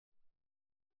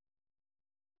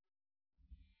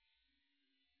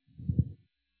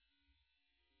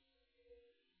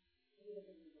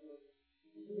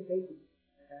innovative.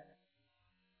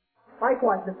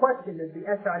 Likewise, the question that the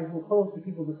Ash'aris will pose to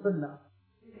people of the Sunnah,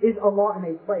 is Allah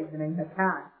in a place, in a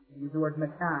makan? They use the word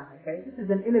makan, okay? This is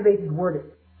an innovative wording.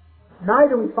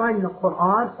 Neither we find in the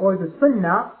Quran or the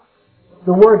Sunnah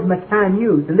the word makan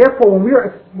used. And therefore,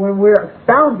 when we're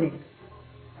expounding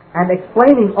and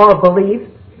explaining our beliefs,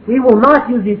 we will not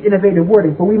use these innovative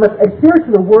wordings, but we must adhere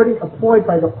to the wording employed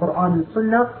by the Quran and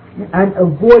Sunnah and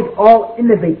avoid all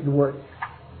innovative wordings.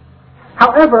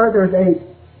 However, there's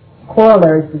a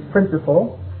corollary to this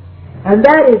principle, and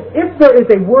that is if there is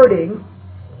a wording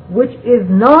which is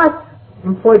not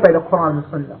employed by the Quran and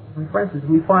Sunnah. For instance,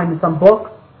 we find in some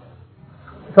book,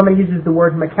 somebody uses the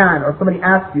word makan, or somebody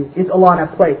asks you, is Allah in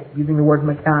a place, using the word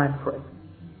makan, for instance.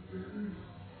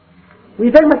 We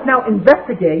then must now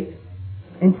investigate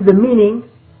into the meaning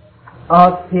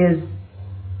of his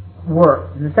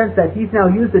word, in the sense that he's now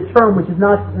used a term which is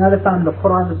not found in the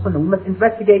Quran and the Sunnah. We must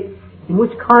investigate in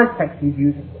which context he's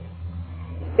using it.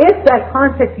 If that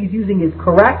context he's using is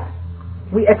correct,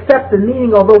 we accept the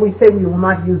meaning, although we say we will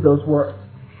not use those words.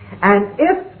 And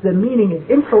if the meaning is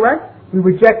incorrect, we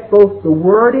reject both the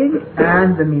wording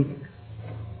and the meaning.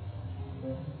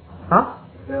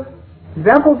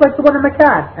 Examples like the one in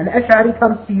Makkah. An Ash'ari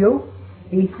comes to you,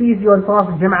 he sees you on Salat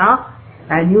al-Jum'ah,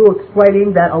 and you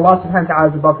explaining that Allah subhanahu wa ta'ala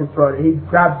is above his throne. He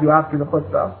grabs you after the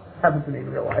khutbah. Happens to me in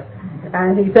real life.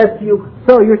 And he says to you,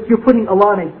 so you're putting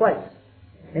Allah in a place,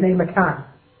 in a makan.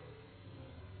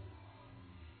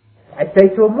 I say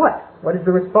to him, what? What is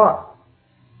the response?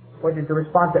 What is the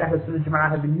response that Ahl-us-Sunnah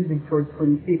Jama'ah have been using for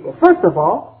these people? First of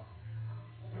all,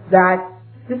 that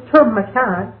this term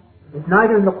makan is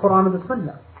neither in the Quran or the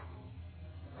Sunnah.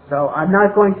 So I'm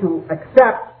not going to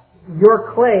accept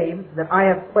your claim that I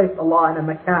have placed Allah in a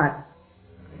makan,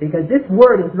 because this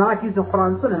word is not used in the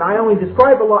Quran and Sunnah. And I only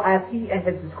describe Allah as He has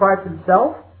described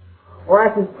Himself, or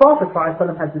as His Prophet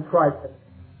ﷺ has described Him.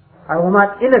 I will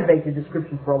not innovate the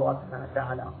description for Allah subhanahu wa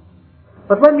ta'ala.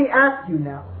 But let me ask you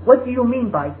now, what do you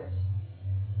mean by this?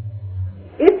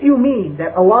 If you mean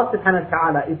that Allah subhanahu wa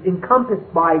ta'ala is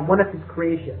encompassed by one of His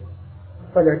creations,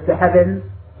 whether it's the heavens,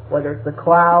 whether it's the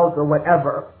clouds, or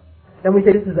whatever, then we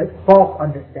say this is a false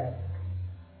understanding.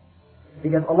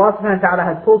 Because Allah subhanahu wa ta'ala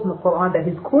has told in the Quran that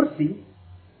His kursi,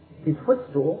 His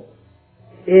footstool,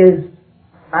 is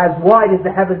as wide as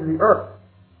the heavens and the earth.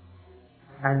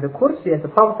 And the kursi, as the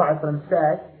Prophet ﷺ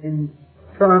said, in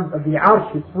terms of the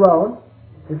Ahl-us, his throne,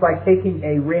 is like taking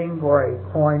a ring or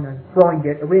a coin and throwing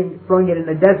it in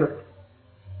a desert.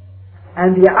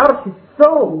 And the Ahl-us is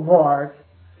so large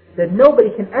that nobody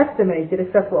can estimate it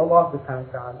except for Allah subhanahu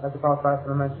wa ta'ala, as the Prophet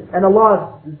ﷺ mentioned. And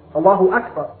Allah is Allahu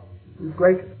Akbar, He's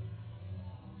greater.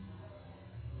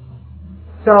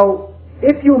 So,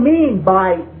 if you mean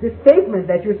by this statement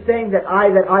that you're saying that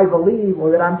I believe, or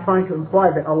that I'm trying to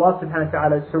imply that Allah subhanahu wa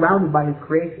ta'ala is surrounded by His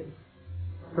creation,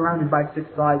 surrounded by six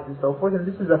sides and so forth, and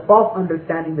this is a false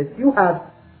understanding that you have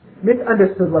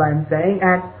misunderstood what I'm saying,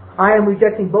 and I am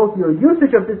rejecting both your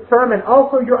usage of this term and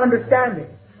also your understanding.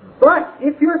 But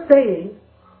if you're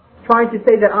trying to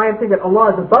say that I am saying that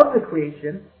Allah is above the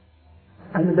creation,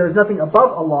 and that there is nothing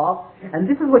above Allah, and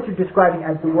this is what you're describing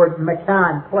as the word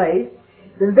makan, place,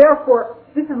 then therefore,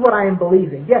 this is what I am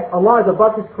believing. Yes, Allah is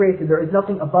above His creation. There is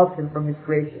nothing above Him from His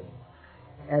creation.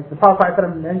 As the Prophet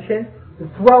ﷺ mentioned, the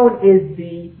throne is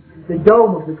the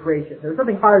dome of the creation. There's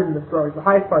nothing higher than the throne. It's the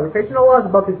highest part of the creation. Allah is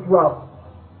above His throne.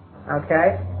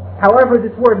 Okay? However,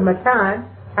 this word makan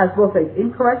has both an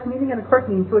incorrect meaning and a correct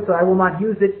meaning to it, so I will not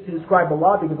use it to describe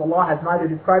Allah, because Allah has neither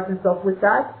described Himself with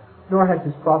that, nor has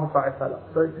His Prophet ﷺ.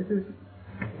 So this is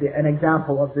an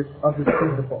example of this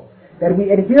principle. That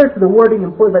we adhere to the wording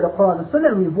employed by the Quran and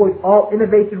Sunnah, and we avoid all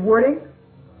innovative wording.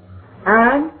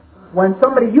 And when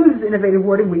somebody uses innovative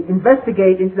wording, we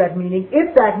investigate into that meaning.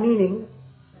 If that meaning,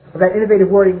 that innovative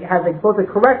wording has both a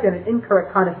correct and an incorrect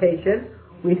connotation,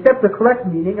 we accept the correct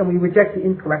meaning and we reject the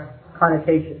incorrect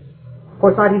connotation. Of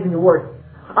course, not using the word.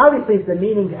 Obviously, if the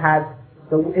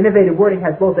innovative wording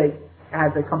has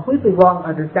a completely wrong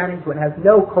understanding to it, has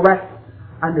no correct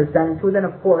understanding to it, then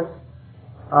of course,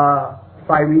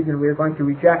 by reason we are going to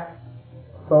reject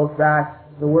both the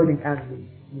wording and the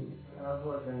meaning.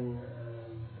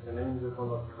 The names of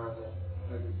Allah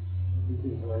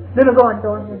No, go on.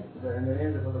 In the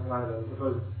names of Allah,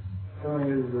 suppose someone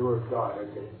uses the word God,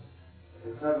 okay?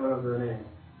 It's not one of their names.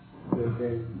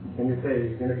 Can you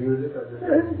say you cannot use it?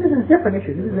 This is a different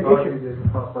issue. This is an issue. This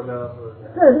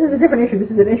is a different issue. This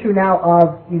is an issue now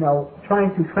of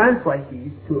trying to translate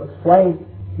these, to explain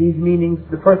these meanings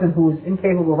to the person who is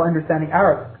incapable of understanding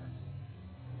Arabic.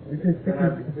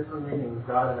 Different meanings.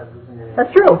 God has different meanings.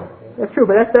 That's true,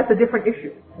 but that's a different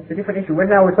issue.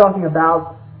 We're talking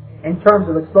about in terms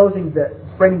of explaining the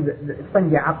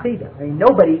aqidah. I mean,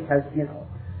 nobody has,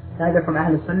 neither from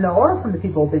Ahl-us-Sunnah or from the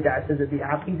people of Bid'ah says that the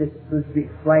aqidah is supposed to be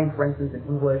explained, for instance, in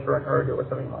English or in Urdu or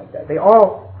something like that. They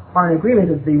all are in agreement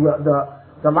that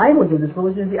the language of this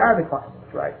religion is the Arabic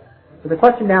language, right? So the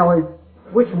question now is,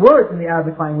 which words in the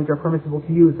Arabic language are permissible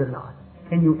to use or not?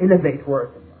 Can you innovate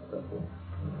words?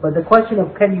 But the question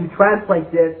of can you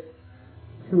translate this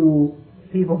to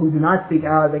people who do not speak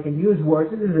Arabic and use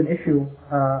words, this is an issue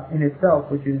in itself,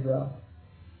 which is,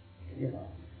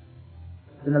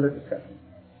 another discussion.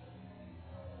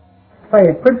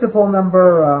 Okay, principle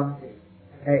number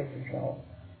 8, inshallah.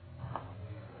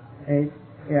 8,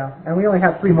 yeah, and we only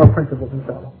have 3 more principles,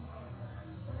 inshallah.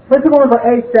 Principle number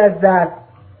 8 says that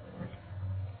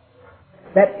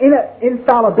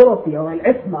infallibility, or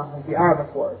al-isma is the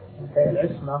Arabic word. Okay,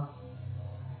 al-isma.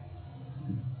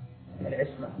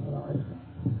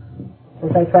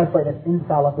 Which I translate as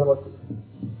infallibility.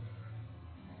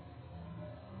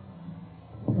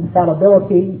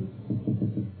 Infallibility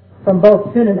from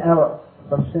both sin and error.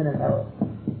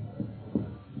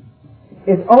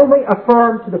 Is only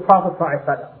affirmed to the Prophet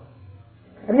ﷺ.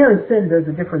 And here in sin, there's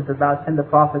a difference about can the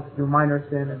prophets do minor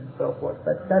sin and so forth.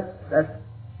 But that's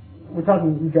we're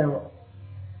talking in general.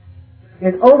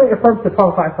 It only affirms to the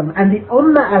Prophet ﷺ. And the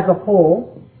Ummah as a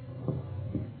whole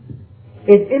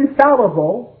is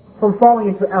infallible from falling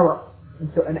into error.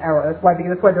 That's why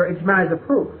their ijma' is a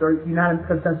proof. Their unanimous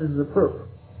consensus is a proof.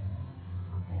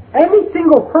 Any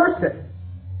single person,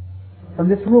 from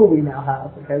this rule we now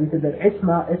have, okay, we said that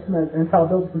isma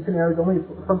infallibility from sin error is only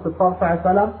from the Prophet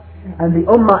ﷺ, and the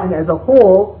Ummah as a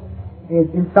whole is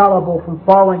infallible from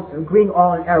agreeing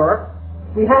all in error.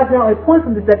 We have now a point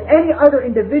from this that any other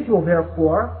individual,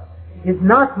 therefore, is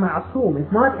not ma'asum, is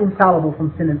not infallible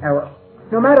from sin and error.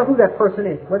 No matter who that person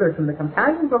is, whether it's from the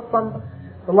companions or from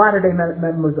the latter-day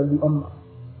members of the Ummah.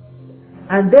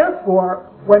 And therefore,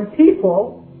 when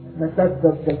people, that's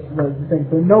the thing,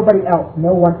 so no one else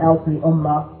in the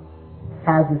Ummah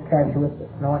has this characteristic.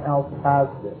 No one else has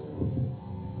this.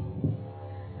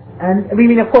 And we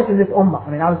mean, of course, in this Ummah.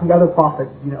 I mean, obviously the other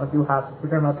prophets, do have, we're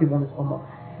talking about people in this Ummah.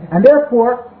 And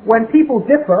therefore, when people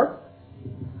differ,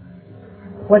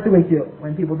 what do we do?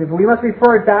 When people differ, we must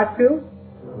refer it back to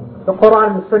the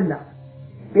Quran and the Sunnah.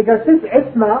 Because since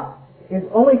Isma is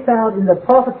only found in the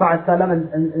Prophet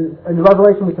ﷺ and the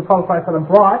revelation which the Prophet ﷺ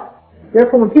brought,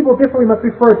 therefore when people differ we must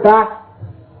refer it back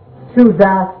to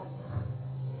that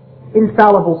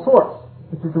infallible source,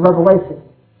 which is the revelation.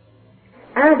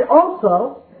 And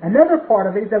also, another part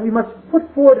of it is that we must put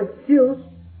forward excuse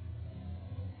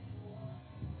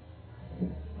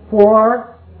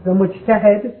for the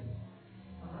mujtahid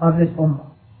of this ummah.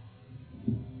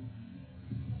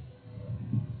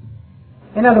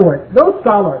 In other words, those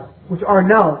scholars which are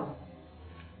known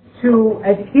to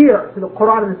adhere to the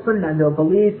Quran and the Sunnah and their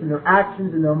beliefs and their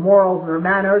actions and their morals and their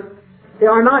manners, they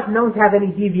are not known to have any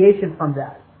deviation from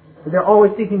that. So they're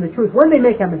always seeking the truth. When they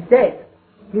make a mistake,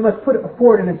 we must put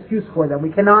forward an excuse for them.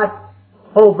 We cannot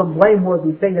hold them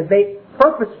blameworthy, saying that they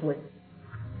purposely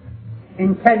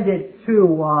intended to,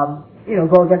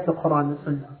 go against the Quran and the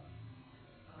Sunnah.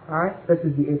 Alright, this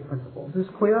is the 8th principle. Is this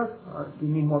clear? Or do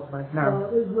you need more explanation? No.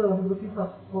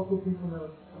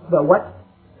 The what?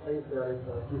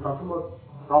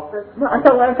 No, I'm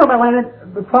talking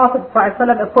about the Prophet,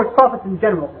 of course, prophets in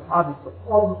general, obviously.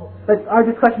 But our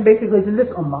discussion basically is in this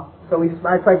ummah. So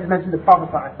I tried to mention the Prophet.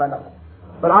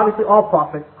 But obviously all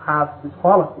prophets have this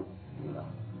quality.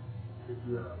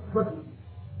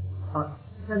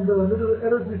 And the little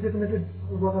errors we committed,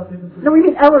 what are they? No, we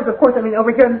mean errors, of course. I mean,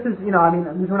 over here, this is, this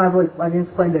is when I didn't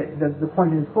explain the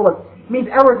point in its fullest. It means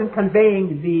errors in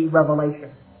conveying the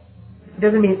revelation. It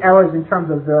doesn't mean errors in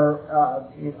terms of their,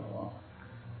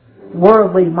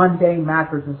 worldly, mundane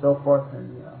matters and so forth,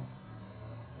 and,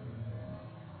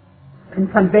 in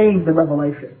conveying the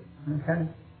revelation. Okay?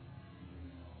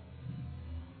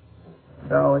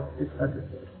 So it's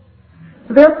understood.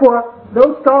 So therefore,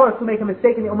 those scholars who make a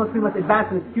mistake in the Ummah, we must advance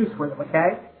an excuse for them,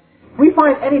 okay? If we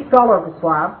find any scholar of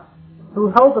Islam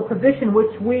who holds a position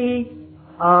which we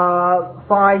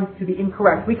find to be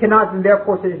incorrect, we cannot then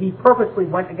therefore say that he purposely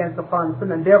went against the Quran and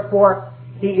Sunnah, and therefore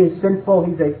he is sinful,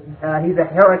 he's a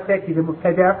heretic, he's a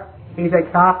mubtadi', he's a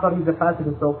kafir, he's a fasiq,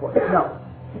 and so forth. No.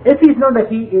 If he's known that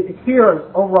he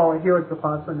overall adheres to the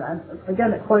Quran and Sunnah, and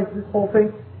again, according to this whole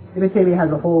thing, Ibn Taymiyyah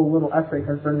has a whole little essay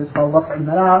concerning this called Raf'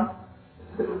 al-Malam,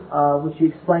 which he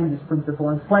explained this principle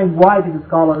and explained why do the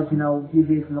scholars,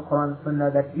 deviate from the Quran and Sunnah,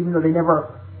 that even though they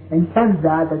never intend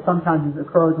that sometimes it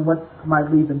occurs and what might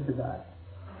lead them to that.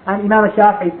 And Imam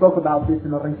Shafi'i spoke about this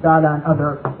in the Risala and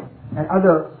other and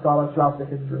other scholars throughout the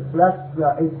history. So that's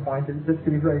the 8th point, and just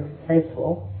to be very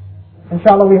tasteful.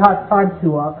 Inshallah, we have time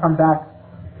to come back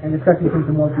and discuss these things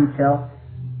in more detail.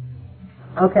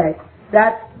 Okay,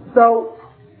 so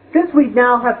since we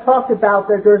now have talked about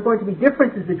that there's going to be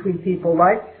differences between people,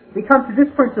 right? We come to this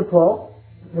principle,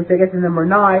 which I guess is number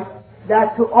 9,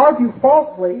 that to argue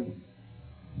falsely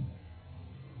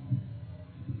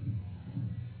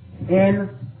in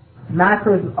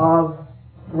matters of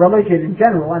religion in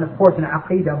general, and of course in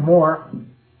Aqidah more,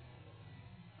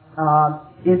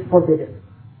 is forbidden.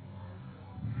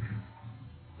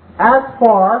 As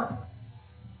for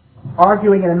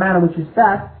arguing in a manner which is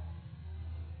best,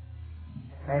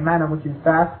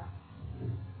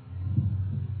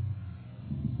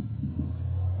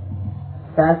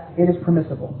 it is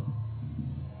permissible.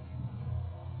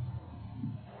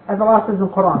 As Allah says in the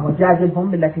Quran,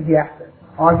 وَجَادِلْهُمْ بِالَّتِي هِيَ أَحْسَنُ.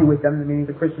 Argue with them, meaning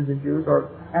the Christians and Jews,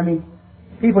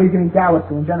 people you're giving da'wah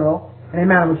to in general, in a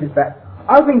manner which is best.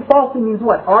 Arguing falsely means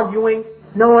what? Arguing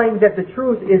knowing that the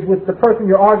truth is with the person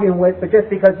you're arguing with, but just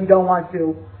because you don't want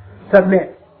to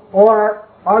submit. Or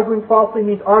arguing falsely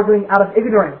means arguing out of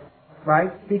ignorance,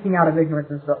 right? Speaking out of ignorance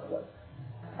and so forth.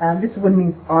 And this is what it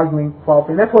means arguing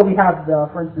falsely. And that's why we have,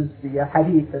 for instance, the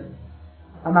hadith. And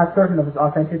I'm not certain of its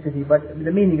authenticity, but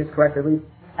the meaning is correct at least.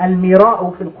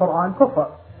 Al-mira'u fil Qur'an kufr.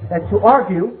 That to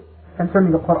argue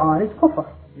concerning the Qur'an is kufr,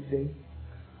 you see.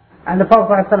 And the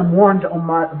Prophet ﷺ warned the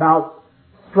Ummah about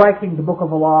striking the Book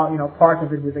of Allah, part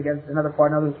of it was against another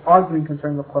part, and others arguing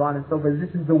concerning the Qur'an and so forth.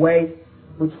 This is the way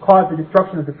which caused the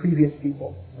destruction of the previous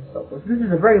people and so forth. So this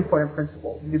is a very important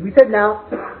principle. Because we said now,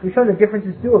 we've shown that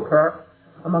differences do occur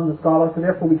among the scholars, so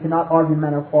therefore we cannot argue in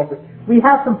manner of falsehood. We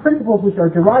have some principles which are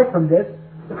derived from this,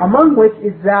 among which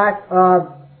is that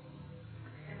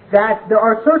there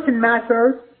are certain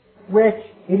matters which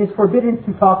it is forbidden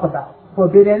to talk about,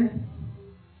 forbidden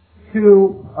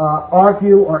to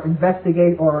argue or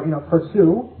investigate or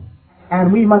pursue,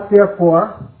 and we must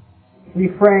therefore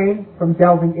refrain from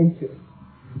delving into.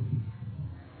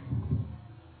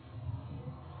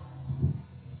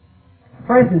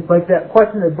 For instance, like the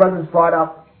question that brothers brought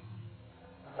up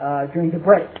during the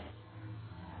break,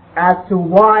 as to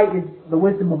why is the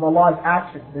wisdom of Allah's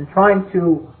actions, and trying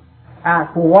to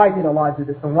ask, well, why did Allah do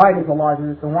this, and why does Allah do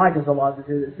this, and why does Allah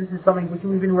do this? This is something which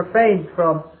we've been refrained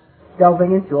from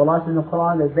delving into. Allah says in the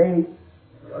Quran that they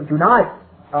do not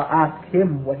ask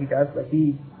Him what He does, but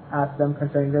He asks them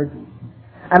concerning their deeds.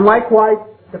 And likewise,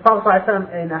 the Prophet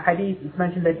ﷺ in a hadith, it's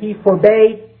mentioned that He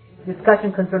forbade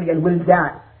discussion concerning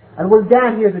al-wildan.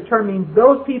 Al-wildan here, the term means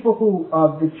those people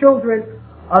the children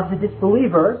of the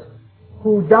disbelievers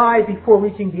who die before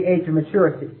reaching the age of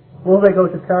maturity. Will they go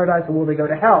to paradise or will they go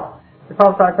to hell? The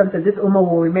Prophet ﷺ said this ummah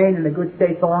will remain in a good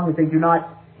state so long as they do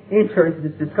not enter into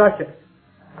this discussion.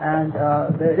 And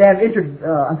they have entered,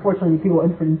 unfortunately, people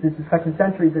entered into this discussion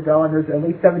centuries ago, and there's at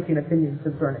least 17 opinions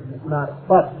concerning this matter.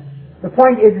 But the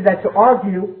point is that to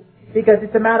argue, because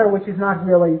it's a matter which is not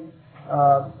really,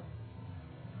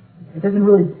 it doesn't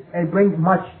really bring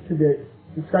much to the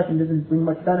discussion, doesn't bring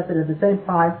much benefit. At the same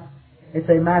time, it's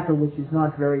a matter which is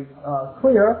not very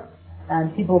clear,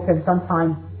 and people can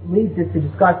sometimes lead this to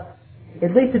discuss,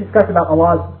 it leads to discuss about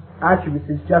Allah's attributes,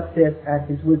 His justice and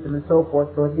His wisdom and so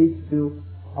forth, so it leads to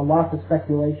a lot of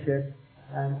speculation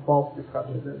and false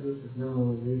discussion. This is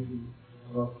generalization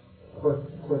of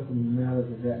questioning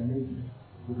matters of that nature.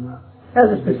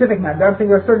 That's a specific matter. I'm saying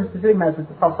there are certain specific matters that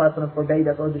the Prophet ﷺ forbade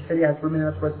us, or the Sharia has forbidden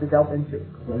us for us to delve into.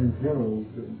 But in general, we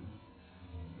shouldn't.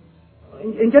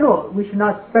 In general, we should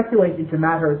not speculate into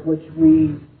matters which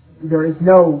there is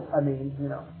no,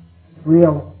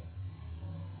 real.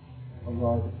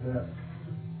 Allah's essence.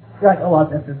 Like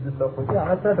Allah's essence and so forth. Yeah,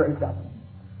 that's another example.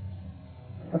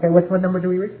 Okay, what number do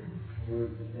we reach?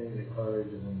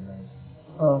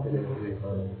 Oh.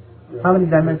 How many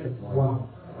dimensions? One.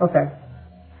 Okay.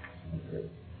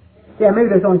 Yeah, maybe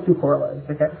there's only 2 corollaries.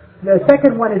 Okay. The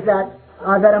second one is that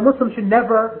a Muslim should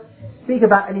never speak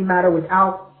about any matter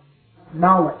without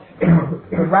knowledge.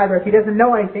 But rather, if he doesn't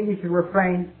know anything, he should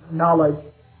refrain knowledge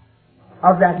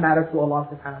of that matter to Allah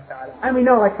subhanahu wa ta'ala. And we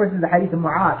know, like for instance, the hadith of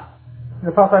Mu'adh.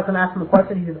 The Prophet asked him a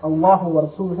question, he says, Allahu wa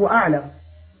Rasuluhu a'lam.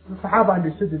 The Sahaba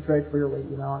understood this very clearly,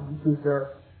 and this was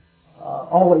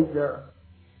always their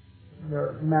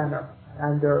manner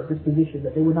and their disposition,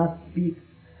 that they would not speak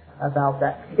about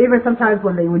that. Even sometimes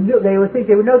when they would think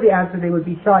they would know the answer, they would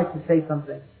be shy to say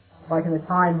something. Like in the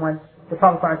time when the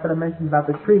Prophet ﷺ mentioned about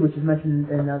the tree, which is mentioned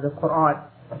in the Quran,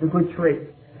 the good tree.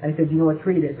 And he said, do you know what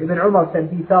tree it is? Ibn Umar said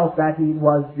he felt that he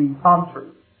was the palm tree.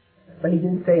 But he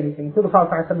didn't say anything. Until the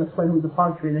Prophet ﷺ explained who was the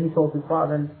palm tree, and then he told his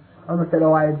father, and Umar said,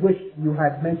 I had wished you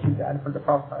had mentioned that in front of the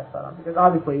Prophet ﷺ. Because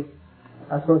obviously,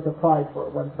 So it's applied for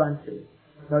one's son to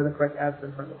know the correct answer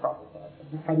in front of the Prophet.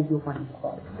 This hadith you'll find in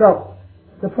Bukhari. So,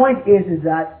 the point is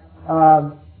that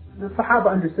the Sahaba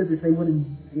understood this. They wouldn't,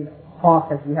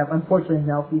 talk as we have. Unfortunately,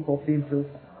 now people seem to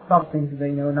talk things that they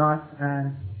know not,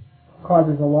 and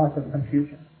causes a lot of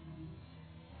confusion.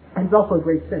 And it's also a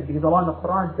great sin, because Allah in the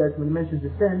Quran says, when He mentions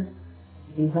the sin,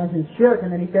 He mentions shirk,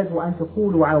 and then He says, وَأَن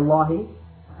تَقُولُوا عَلَى اللَّهِ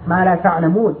مَا لَا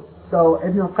تَعْلَمُونَ. So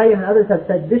Ibn al-Qayyim and others have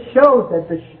said, this shows that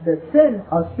the sin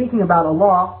of speaking about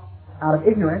Allah out of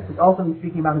ignorance, which also means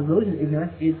speaking about His religion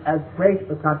ignorance, is as great,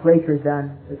 if not greater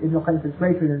than, Ibn al-Qayyim says,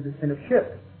 greater than the sin of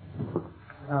shirk.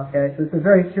 Okay, so it's a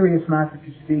very serious matter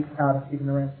to speak out of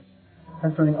ignorance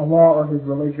concerning Allah or His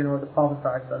religion or the Prophet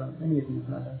ﷺ, any of these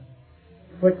matters.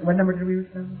 What number did we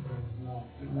reach now?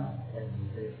 No.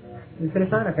 We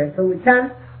finished 9? Okay, so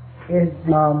 10 is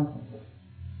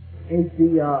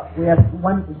we have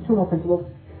two more principles,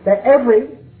 that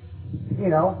every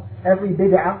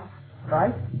bid'ah,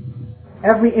 right?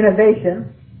 Every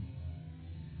innovation,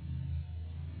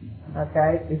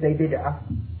 okay, is a bid'ah,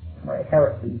 or a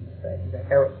heresy, is a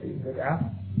heresy, bid'ah.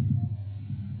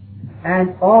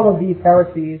 And all of these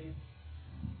heresies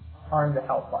are in the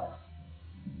hellfire.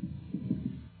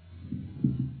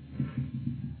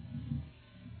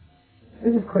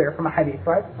 This is clear from a hadith,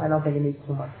 right? I don't think it needs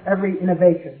too much. Every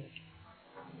innovation.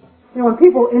 When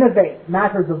people innovate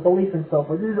matters of belief and so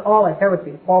forth, this is all a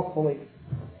heresy, false belief,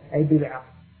 a bid'ah.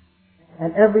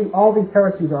 And all these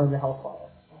heresies are in the hellfire.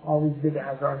 All these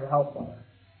bid'ahs are in the hellfire.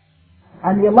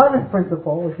 And the 11th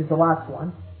principle, which is the last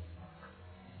one,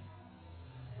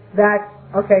 that,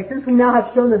 since we now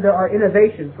have shown that there are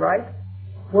innovations, right?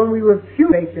 When we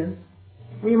refute innovations,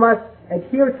 we must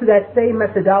adhere to that same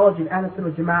methodology of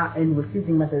Ahl-us-Sunnah Jama'ah in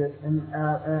refuting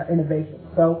innovation.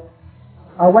 So,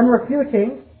 when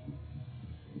refuting,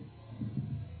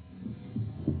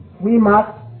 we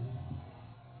must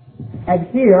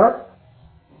adhere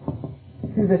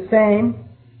to the same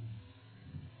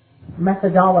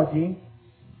methodology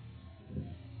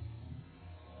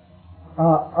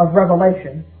of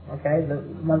revelation,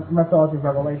 the methodology of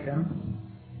revelation,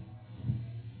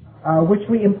 which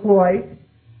we employ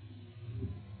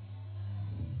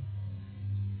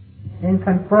in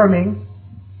confirming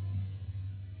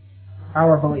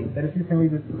our belief. That if you can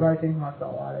read this writing,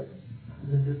 mashallah.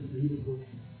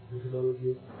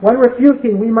 When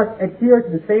refuting, we must adhere to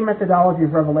the same methodology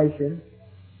of revelation,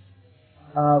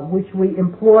 which we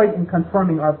employ in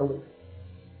confirming our belief.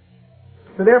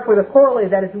 So therefore, the corollary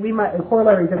is that we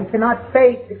cannot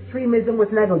face extremism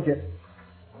with negligence,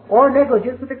 or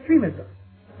negligence with extremism.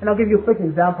 And I'll give you a quick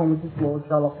example, and we will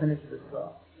inshallah finish this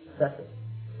session.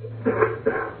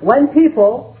 When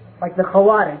people, like the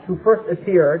Khawarij, who first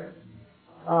appeared,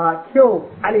 killed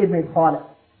Ali ibn Abi Talib,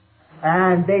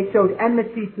 and they showed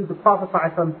enmity to the Prophet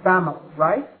ﷺ's family,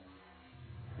 right?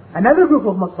 Another group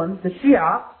of Muslims, the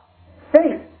Shia,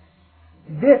 faced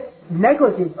this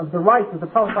negligence of the rights of the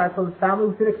Prophet ﷺ's family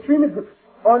with an extremism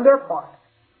on their part.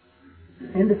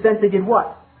 In the sense they did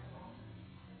what?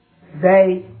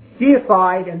 They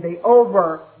deified and they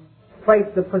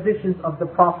overplaced the positions of the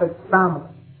Prophet's family.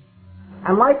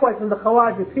 And likewise, when the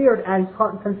Khawarij appeared and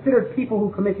considered people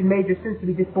who committed major sins to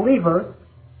be disbelievers,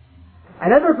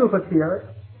 another group appeared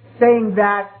saying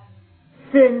that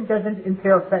sin doesn't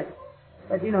impair faith.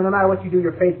 That, no matter what you do,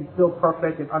 your faith is still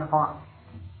perfect and unharmed.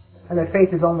 And that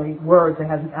faith is only words and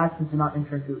has an action to not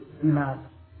enter into iman.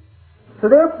 So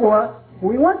therefore,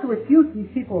 when we want to refute these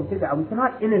people of bid'ah, we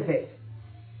cannot innovate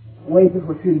ways of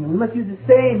refuting them. We must use the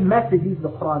same method used in the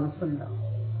Quran and Sunnah.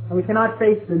 And we cannot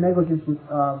face the negligence with,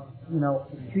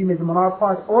 extremism on our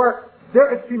part, or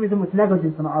their extremism with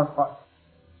negligence on our part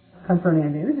concerning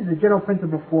anything. This is a general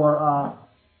principle for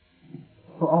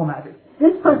all matters.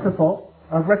 This principle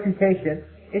of refutation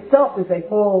itself is a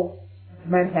whole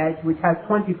manhaj which has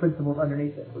 20 principles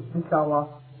underneath it, which inshallah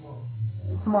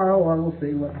tomorrow, or we'll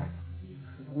see when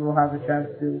we'll have a chance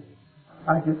to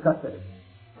discuss it.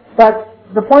 But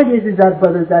the point is that,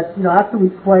 brothers, that after we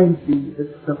explained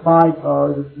the five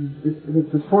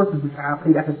the sources which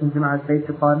Aqidah Ahl-us-Sunnah Jama'ah is based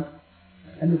upon,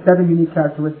 and the 7 unique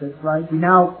characteristics, right? We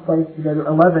now place together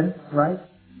 11, right?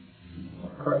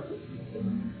 Correct.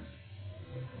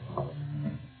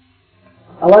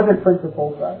 11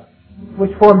 principles, right?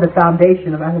 Which form the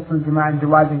foundation of Ahl-us-Sunnah Jama'ah in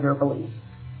deriving their belief.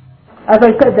 As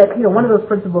I said, that one of those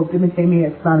principles Ibn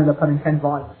Taymiyyah expounded upon in 10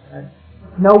 volumes. And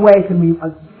no way can we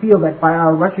feel that by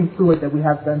our rushing through it that we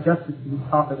have done justice to this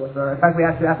topic whatsoever. In fact, we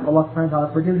have to ask Allah subhanahu wa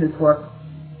ta'ala forgiveness for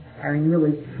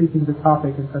really treating the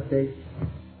topic in such a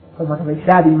somewhat of a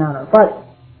shabby manner. But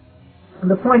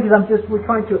the point is, we're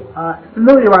trying to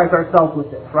familiarize ourselves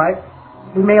with this, right?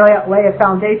 We may lay a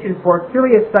foundation for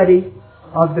curious study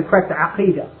of the correct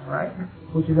aqidah, right?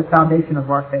 Which is the foundation of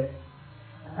our faith.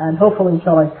 And hopefully,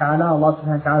 inshallah ta'ala, Allah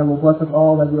subhanahu wa ta'ala will bless us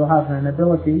all that we will have an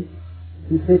ability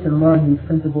to sit and learn these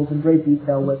principles in great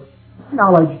detail with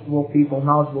knowledgeable people,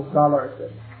 knowledgeable scholars,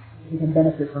 that we can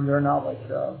benefit from their knowledge.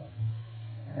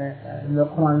 And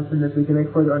the Quran and Sunnah, so we can make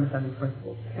further understand these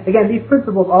principles. Again, these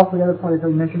principles, also the other point that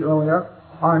we mentioned earlier,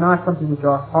 are not something which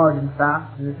are hard and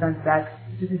fast, in the sense that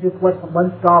this is just what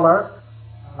one scholar,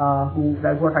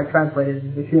 that work I translated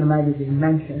in the Shia magazine,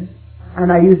 mentioned,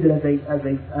 and I used it as a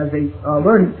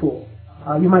learning tool.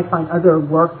 You might find other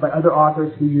works by other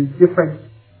authors who use different,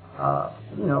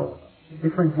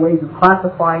 different ways of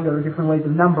classifying or different ways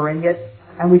of numbering it,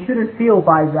 and we shouldn't feel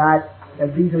by that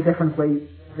these are different ways,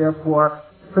 therefore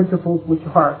principles which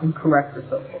are incorrect or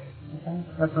so forth. Okay?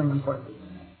 That's really important.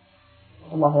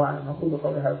 Allahu a'lam. أقول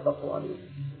قولي هذا أستغفر الله لي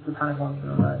سبحانك اللهم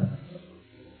وبحمدك.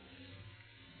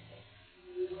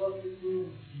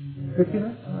 50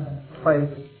 minutes? Fine.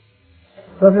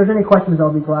 So if there's any questions,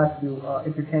 I'll be glad to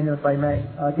entertain them if I may.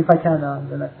 If I can,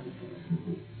 the next week.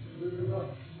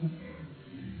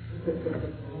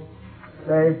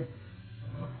 Dave?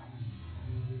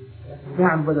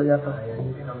 نعم بدأ يفهم.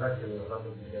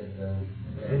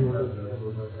 They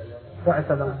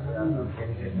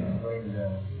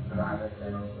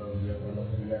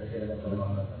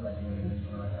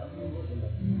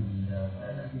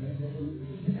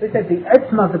said the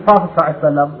isma of the Prophet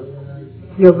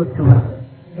ﷺ deals with two matters.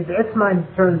 His isma in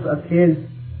terms of his,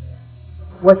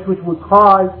 which would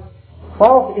cause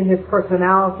fault in his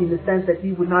personality, in the sense that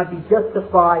he would not be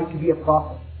justified to be a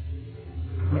prophet.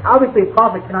 I mean, obviously a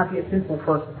prophet cannot be a sinful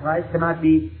person, right? Cannot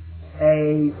be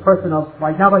a person of,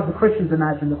 not like the Christians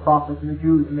imagine the prophets and the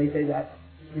Jews, and they say that,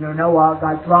 Noah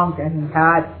got drunk and he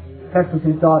had sex with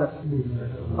his daughter.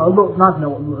 Luke got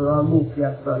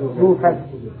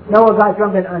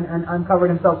drunk and uncovered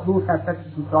himself. Luke had sex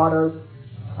with his daughters.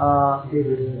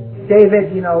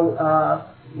 David,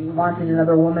 wanted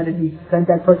another woman, and he sent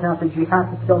that person out to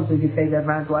jihad to kill him so he could take that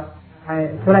man's wife.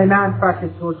 And Sulaiman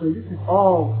practiced sorcery. This is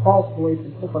all false beliefs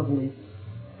and kufr beliefs.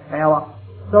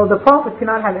 So the prophets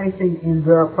cannot have anything in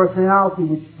their personality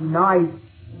which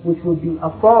would be a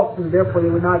fault, and therefore they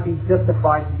would not be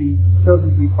justified to be chosen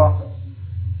to be prophets,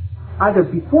 either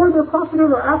before their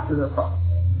prophethood or after their prophethood.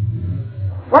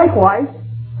 Likewise,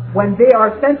 when they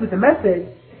are sent with the message,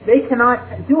 they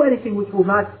cannot do anything which will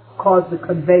not cause the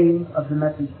conveying of the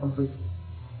message completely.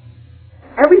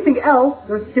 Everything else,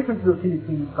 there's differences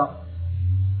between the scholars.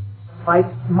 Like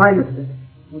minor sins,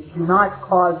 which do not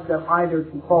cause them either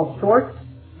to fall short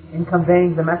in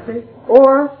conveying the message,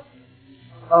 or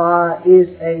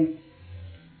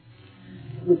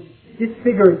which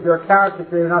disfigures their character, so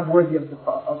they're not worthy of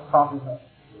prophethood.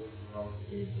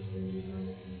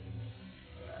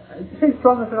 To say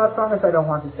strongest or not strongest, I don't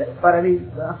want to say, but I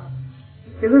mean,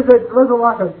 there's a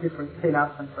lot of difference between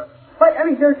us and trust. But I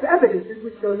mean, there's evidences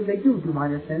which show that they do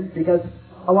minor sins, because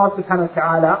Allah subhanahu wa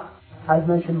ta'ala has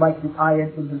mentioned, like the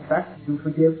ayat in the text, to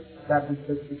forgive that which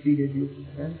has preceded you from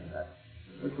sin,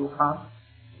 which will come.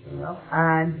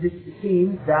 And this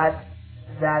seems that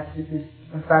this is,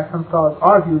 in fact, some scholars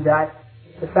argue that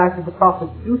the fact that the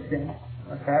prophets do sin,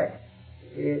 okay,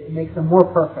 it makes them more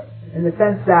perfect, in the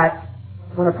sense that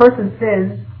when a person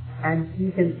sins, and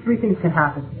three things can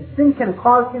happen. A sin can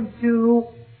cause him to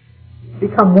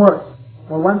become worse,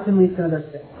 or one sin leads to another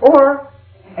sin. Or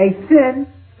a sin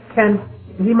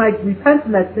he might repent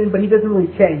from that sin, but he doesn't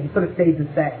really change. He sort of stays the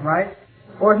same, right?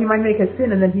 Or he might make a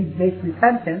sin and then he makes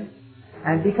repentance,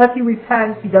 and because he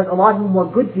repents, he does a lot more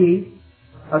good deeds,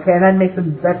 okay, and that makes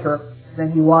him better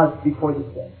than he was before the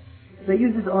sin. So they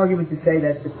use this argument to say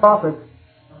that the prophets,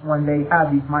 when they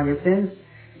have these minor sins,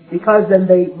 because then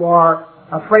they are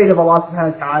afraid of Allah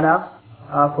subhanahu wa ta'ala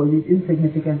for these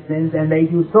insignificant sins, and they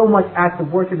do so much acts of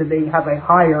worship that they have it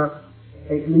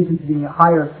leads them to being a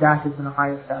higher status and a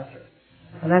higher stature.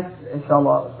 And that's,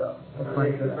 inshallah,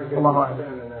 Allah.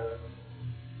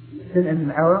 Sin and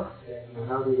an error?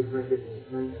 How do you differentiate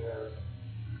sin and error?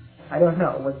 I don't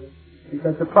know.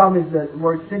 Because the problem is that the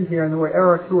word sin here and the word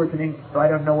error are two words in English, so I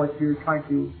don't know what you're trying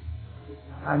to...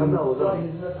 I don't know what you're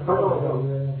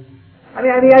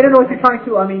trying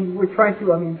to,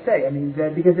 say.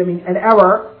 Because an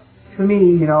error, to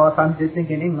me, if I'm just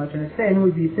thinking English, and a sin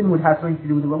would have something to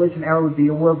do with religion, error would be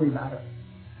a worldly matter.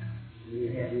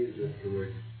 Yeah.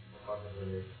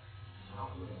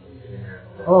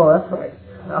 Oh, that's right.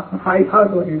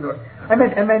 I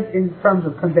meant in terms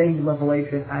of conveying the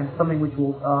revelation and something which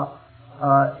will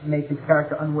make his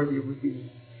character unworthy of receiving.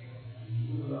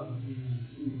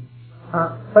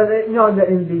 But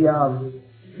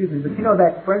excuse me, but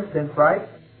that, for instance, right,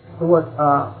 the word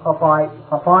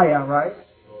papaya, right?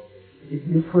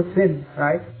 is for sin,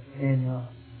 right? And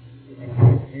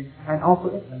also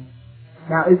Islam.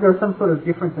 Now, is there some sort of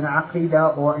difference in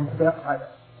Aqidah or in fiqh? I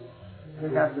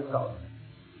don't have to solve.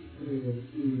 Who's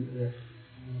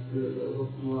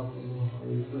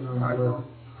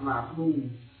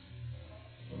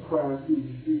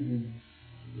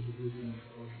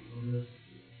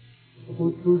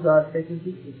taking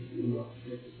this?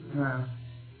 No.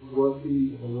 Was he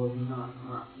or was he not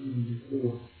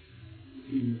before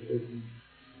he was taking?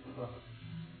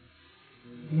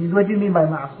 What do you mean by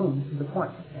ma'asum? This is the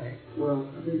point. Well, I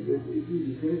think that if he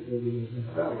was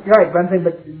infallible. You're right, but I'm saying,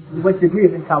 but what degree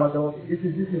of infallibility? This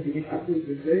is the issue. I think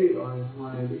that they are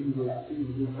implying that he was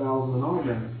infallible in all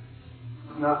matters.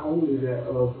 Not only that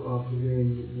of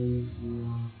preventing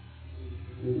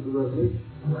the revelation.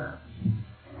 Wow.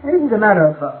 This is a matter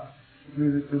of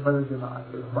whether or not.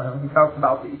 When he talks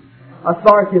about the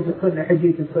authority of the Sunnah,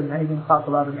 Hadith of Sunnah, he didn't talk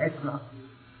about an Isma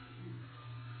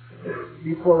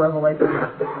before revelation.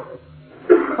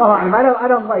 I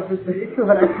don't like this. The issue of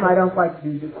an Isma, I don't like to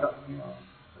do this stuff.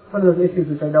 One of those issues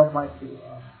which I don't like to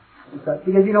discuss.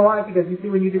 Because you know why? Because you see,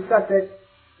 when you discuss it,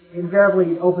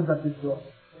 invariably it opens up this door.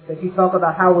 That you talk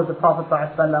about how was the Prophet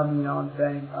ﷺ, I'm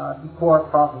saying, before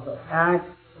prophethood. And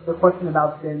the question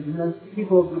about sins. And then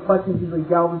the questions usually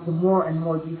delve into more and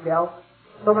more detail.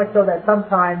 So much so that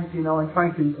sometimes, in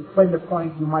trying to explain the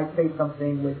point, you might say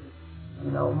something which,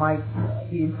 might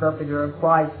be interpreted or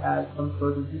implied as some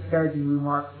sort of disparaging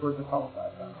remark towards the Prophet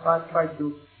ﷺ. So I try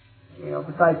to,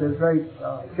 besides the very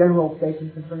general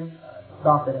statements concerning,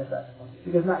 stop it at that point.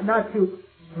 Because not to,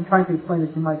 in trying to explain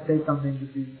that you might say something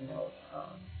which is,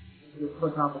 of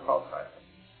course not the Prophet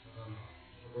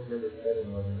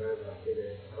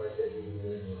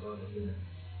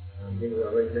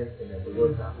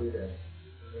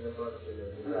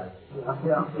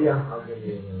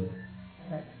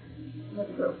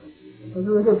That's true. This is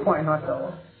a good point,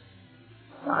 mashallah.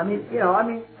 And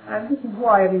this is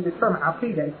why, the term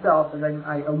aqidah itself, as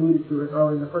I alluded to it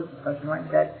earlier in the first discussion,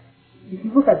 right, that if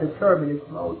you look at the term in its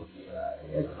most,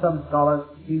 as some scholars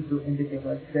seem to indicate,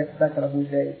 like Sheikh Bakr Abu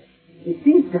Zayd, it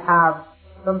seems to have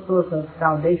some sort of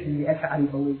foundation in the Ash'ari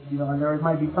belief, and there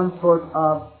might be some sort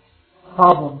of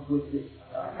problems with this.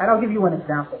 And I'll give you one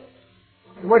example.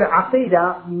 The word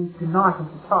aqidah means to knot and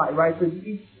to tie, right? So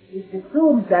it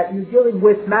assumes that you're dealing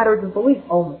with matters of belief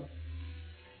only.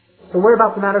 So what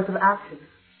about the matters of action?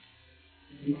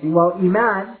 You see, well,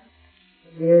 iman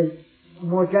is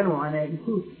more general, and it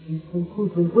includes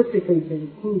linguistically,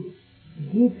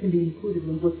 deeds can be included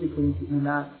linguistically into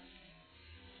iman.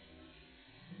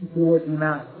 The word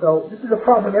iman. So this is a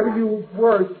problem. Whenever you use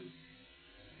words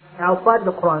outside of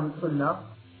the Quran and Sunnah,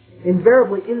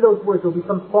 invariably in those words there will be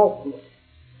some fault to it.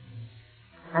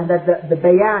 And that the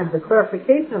bayan, the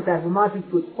clarification of that will not be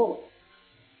to its fullest.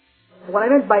 What I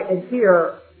meant by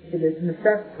adhere to this in the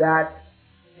sense that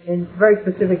in very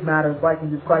specific matters, like in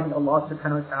describing Allah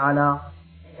subhanahu wa ta'ala,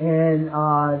 and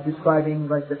describing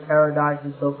like the paradise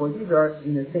and so forth, these are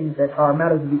things that are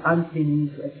matters of the unseen, you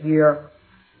need to adhere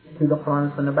to the Quran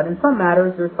and Sunnah. But in some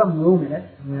matters, there's some room in it,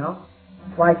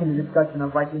 like in the discussion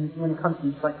of when it comes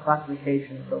to like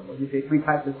classification and so forth. You say 3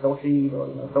 types of tawheed, or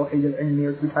tawheed al-ilmi,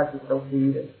 or 3 types of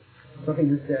tawheed, tawheed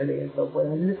al-fi'li, and so forth.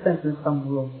 And in this sense, there's some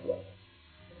room for it.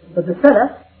 But the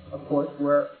salaf, of course,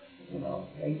 were,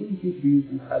 they didn't used to use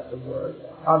these types of words.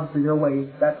 Obviously, their way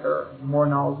is better, more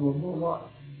knowledgeable,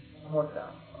 more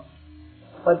sound.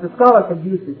 But the scholars have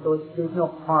used it, so there's no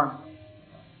harm.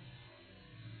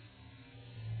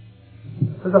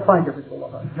 There's a fine difference with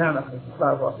Allah. No, nothing. It's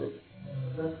not about it.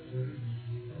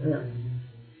 Yeah.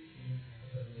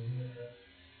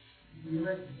 You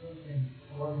mentioned something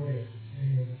one way,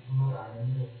 maybe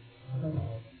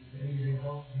they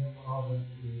don't have problems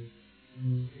to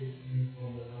communicate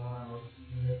from the line or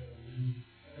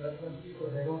but some people,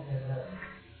 they don't have that.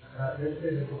 They say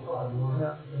there's a problem.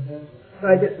 Yeah. I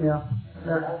get, yeah.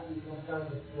 They're asking some kind of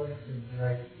questions,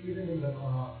 like, even in the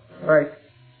Quran. Right.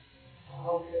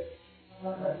 How can,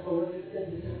 so when they say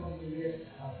this is something that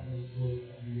happens with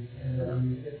you,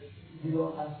 and you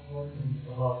don't ask questions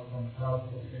about some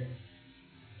powerful things.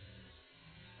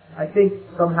 I think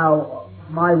somehow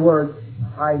my words,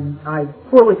 I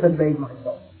poorly conveyed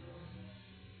myself.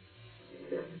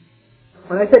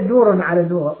 When I said nurun ala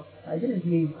nur, I didn't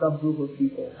mean some group of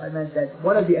people. I meant that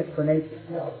one of the explanations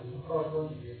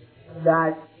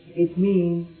that it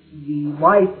means the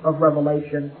light of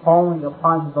revelation falling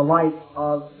upon the light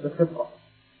of the fitrah.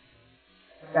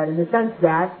 That in the sense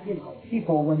that,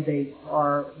 people when their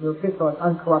fitrah is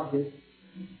uncorrupted,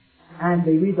 and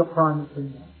they read the Quran and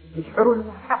Sunnah, يشعرون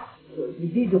بالحق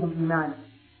يزيدهم إيمانا.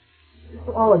 This is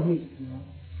all it means.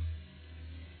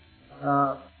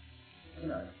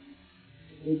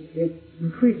 it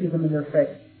increases them in their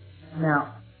faith.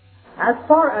 Now, as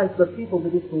far as the people, the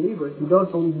disbelievers who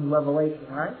don't believe in revelation,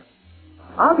 right?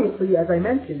 Obviously, as I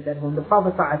mentioned, that when the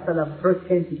Prophet ﷺ first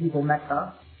came to people in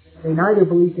Mecca, they neither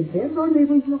believed in him nor they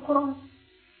believed in the Quran.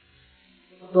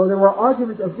 So there were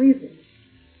arguments of reason.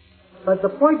 But the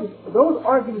point is, those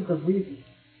arguments of reason,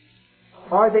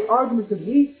 are they arguments that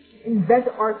we invent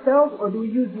ourselves, or do we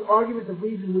use the arguments of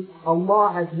reason which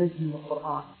Allah has mentioned in the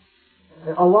Quran?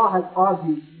 That Allah has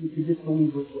argued with the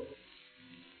disbelievers with.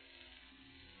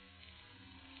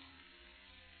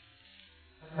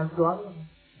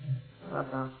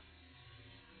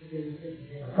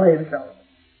 طيب إن شاء الله.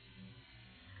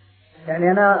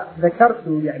 يعني أنا ذكرت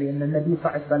يعني أن النبي صلى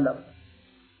الله عليه وسلم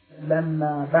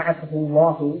لما بعثه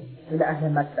الله إلى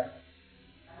أهل مكة،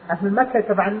 أهل مكة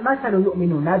طبعا ما كانوا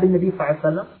يؤمنون لا بالنبي صلى الله عليه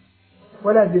وسلم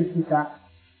ولا بالكتاب.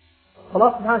 الله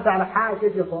سبحانه وتعالى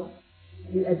حاجزهم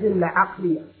بأدلة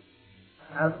عقلية.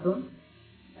 عرفتم؟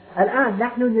 الآن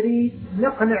نحن نريد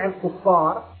نقنع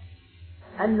الكفار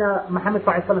أن محمد صلى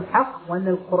الله عليه وسلم حق وأن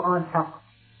القرآن حق،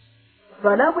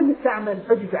 فلا بد نستعمل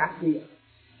حجة عقلية.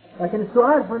 لكن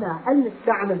السؤال هنا، هل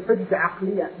نستعمل حجة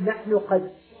عقلية نحن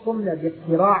قد قمنا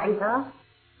باختراعها،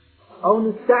 أو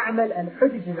نستعمل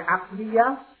الحجة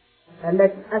العقلية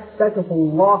التي أثبته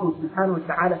الله سبحانه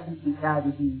وتعالى في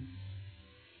كتابه؟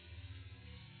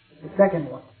 The second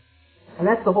one. And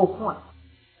that's the whole point.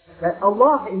 That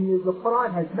Allah in the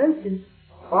Quran has mentioned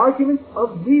arguments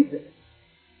of reason.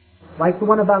 Like the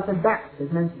one about the ba'th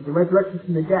is mentioned, the resurrection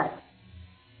from the dead.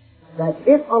 That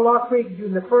if Allah created you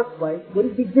in the first place, would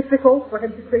it be difficult for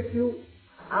Him to create you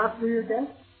after your death?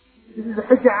 This is a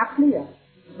hujjah aqliyah.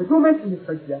 But who mentioned this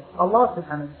hujjah? Allah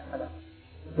subhanahu wa ta'ala.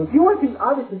 So if you want to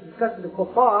obviously discuss with the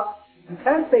kuffar, you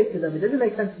can say to them, it doesn't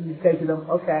make sense for you to say to them,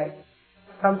 okay,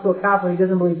 comes to a kafir, he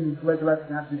doesn't believe in the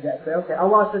resurrection after death. Say, okay,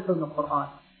 Allah says so in the Quran.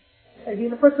 And in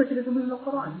the first place, he doesn't believe in the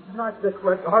Quran. This is not the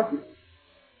correct argument.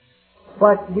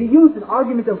 But we use an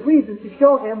argument of reason to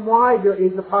show him why there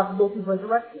is a possibility of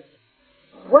resurrection.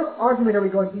 What argument are we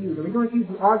going to use? Are we going to use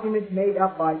the argument made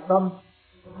up by some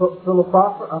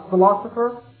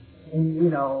philosopher,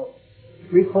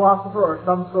 Greek philosopher, or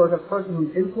some sort of person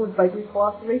who's influenced by Greek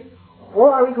philosophy?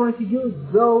 Or are we going to use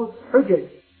those hujjahs,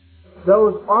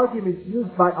 those arguments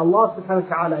used by Allah subhanahu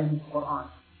wa ta'ala in His Quran?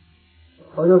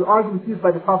 Or those arguments used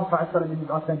by the Prophet ﷺ in his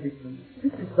authentic hadith?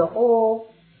 This is the whole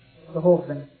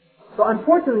thing. So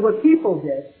unfortunately what people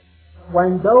did,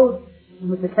 when those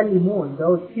mutakallimun,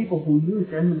 those people who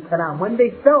used ilm al-kalam, when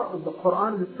they felt that the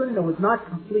Quran and the Sunnah was not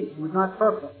complete, was not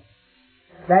perfect,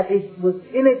 that it was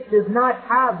in it does not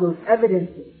have those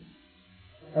evidences,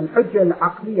 al-hujjah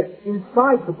al-aqliyah,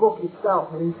 inside the book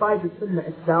itself, or inside the Sunnah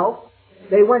itself,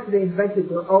 they invented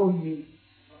their own means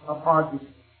of argument.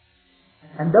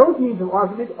 And those means of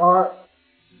argument are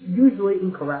usually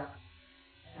incorrect.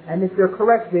 And if they're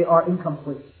correct, they are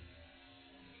incomplete.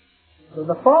 So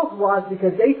the fault was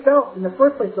because they felt in the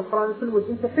first place the Quran and the Sunnah was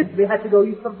insufficient. They had to go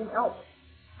use something else.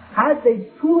 Had they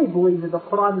truly believed that the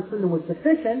Quran and the Sunnah was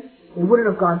sufficient, they wouldn't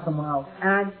have gone somewhere else.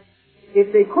 And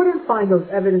if they couldn't find those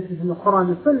evidences in the Quran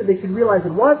and the Sunnah, they should realize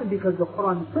it wasn't because the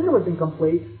Quran and the Sunnah was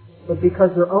incomplete, but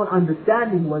because their own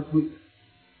understanding was weak.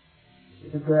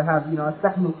 Because they have, a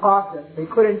second process. They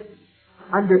couldn't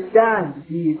understand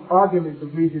these arguments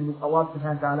of reason which Allah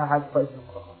subhanahu wa ta'ala has placed in the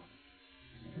Quran.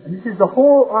 And this is the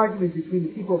whole argument between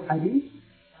the people of Hadith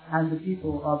and the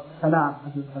people of Salam,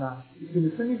 between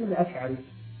the Sunnis and the Ash'ari,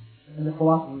 and the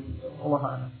philosophers of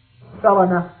Allah.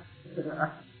 Inshallah,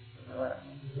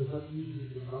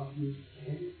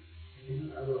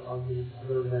 any other arguments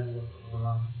other than the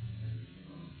Quran?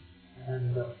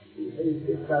 And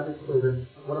if that is so, then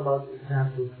what about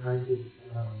examples trying to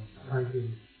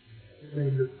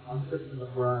explain the concepts in the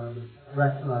Quran, the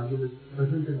rational arguments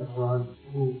present in the Quran,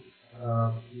 who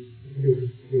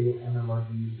they analyze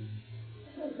using?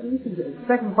 The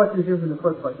second question is different from the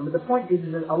first question, but the point is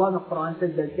that Allah in the Quran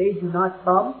says that they do not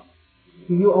come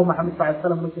to you, O Muhammad sallallahu alaihi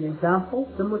wasallam, with an example,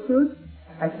 similitude,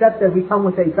 except that we come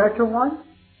with a better one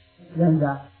than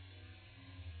that.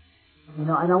 And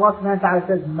Allah subhanahu wa ta'ala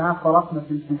says, مَا فَرَقْنَا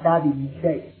فِي الْكِتَابِ مِنْ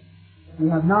شَيْءٍ. We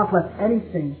have not left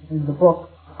anything in the book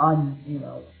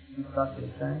discussed.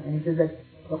 And He says that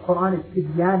the Quran is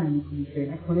tibyan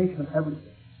an explanation of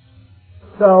everything.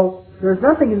 So, there's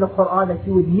nothing in the Quran that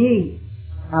you would need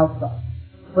outside.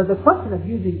 But the question of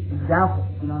using examples,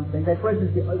 that for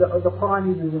instance, the Quran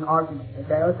uses an argument.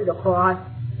 Okay, let's say the Quran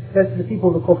says to the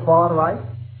people of the Kuffar, right?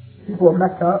 People of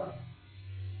Mecca,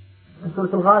 in Surah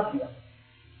Al-Ghashiyah.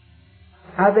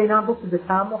 Have they not looked at the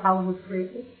camel, how it was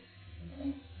created?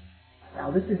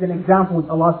 Now this is an example which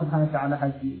Allah subhanahu wa ta'ala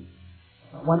has used.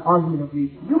 one argument of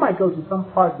reason. You might go to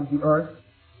some parts of the earth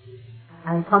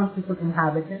and come to some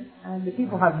inhabitants, and the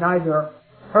people have neither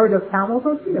heard of camels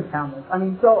or seen of camels.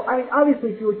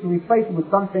 Obviously, if you were to replace it with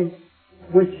something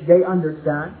which they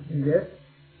understand in this,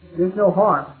 there's no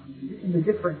harm. This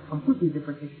is a completely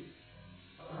different issue.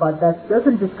 But that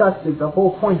doesn't discuss the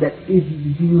whole point that do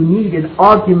you need an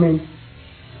argument,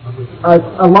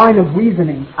 a line of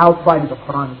reasoning outside of the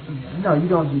Quran and Sunnah? No, you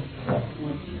don't need that.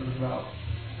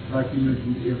 Like you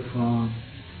mentioned, if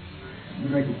you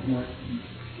make a point,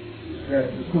 that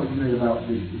the point you made about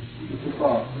the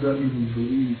Kuffar doesn't even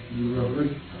believe in the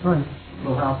revelation. Right. So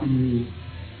how can you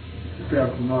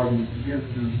establish an argument against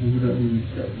him who doesn't even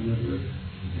accept the revelation?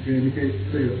 Okay, in the case,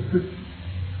 say, of a Christian,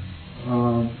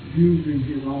 using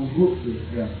his own book to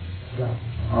establish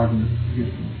arguments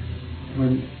against him.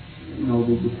 When,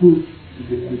 the proof,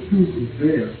 the truth is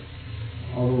there,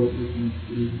 although it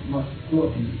is much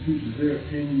distortion, the truth is there,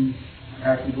 can you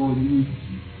actually go and use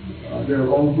their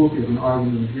own book as an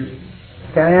argument against him?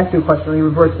 Can I ask you a question? Let me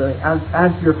reverse it.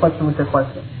 Answer your question with a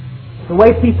question. The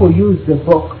way people use the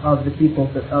book of the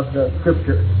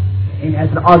scriptures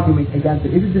as an argument against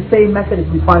it, is it the same method as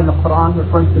we find in the Quran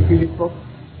referring to the previous book?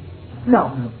 No.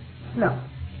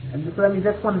 And so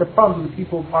that's one of the problems with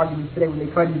people's arguments today when they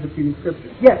try to use the previous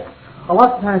scriptures. Yes,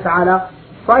 Allah subhanahu wa ta'ala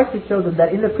tries to show them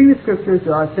that in the previous scriptures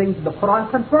there are things, the Quran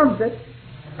confirms it,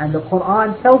 and the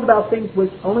Quran tells about things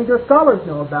which only their scholars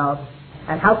know about.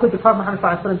 And how could the Prophet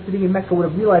Muhammad sitting in Mecca would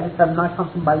have realized this had not come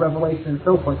from by revelation and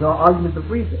so forth? There are arguments of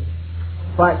reason.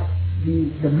 But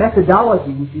the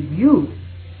methodology which is used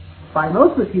by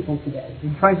most of the people today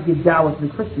in trying to give da'wah to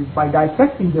the Christians by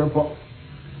dissecting their books,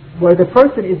 where the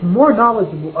person is more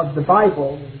knowledgeable of the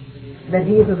Bible than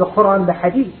he is of the Quran and the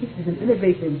Hadith. This is an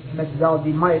innovative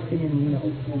methodology, in my opinion,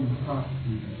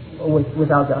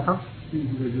 without that, huh?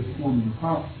 They're just forming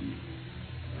prophecy.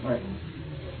 Like,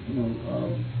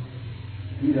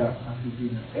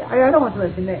 I don't want to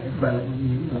mention names, but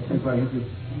things like he's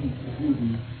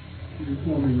just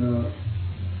forming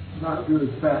not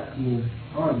good factual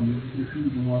arguments, just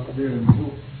using what's there in the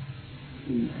book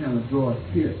to kind of draw a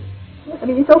kid.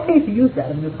 It's okay to use that.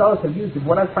 The scholars have used it.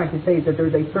 What I'm trying to say is that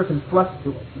there's a certain thrust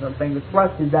to it. You know what I'm saying? The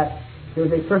thrust is that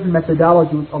there's a certain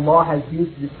methodology which Allah has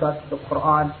used to discuss the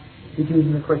Quran, the Jews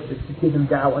and the Christians, to give them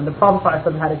da'wah. And the Prophet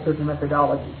ﷺ had a certain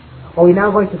methodology. Are we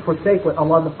now going to forsake what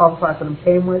Allah and the Prophet ﷺ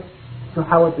came with to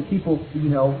how what the people,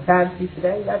 can see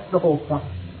today? That's the whole point.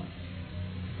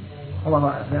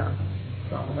 Allah, yeah.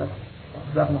 So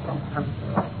that's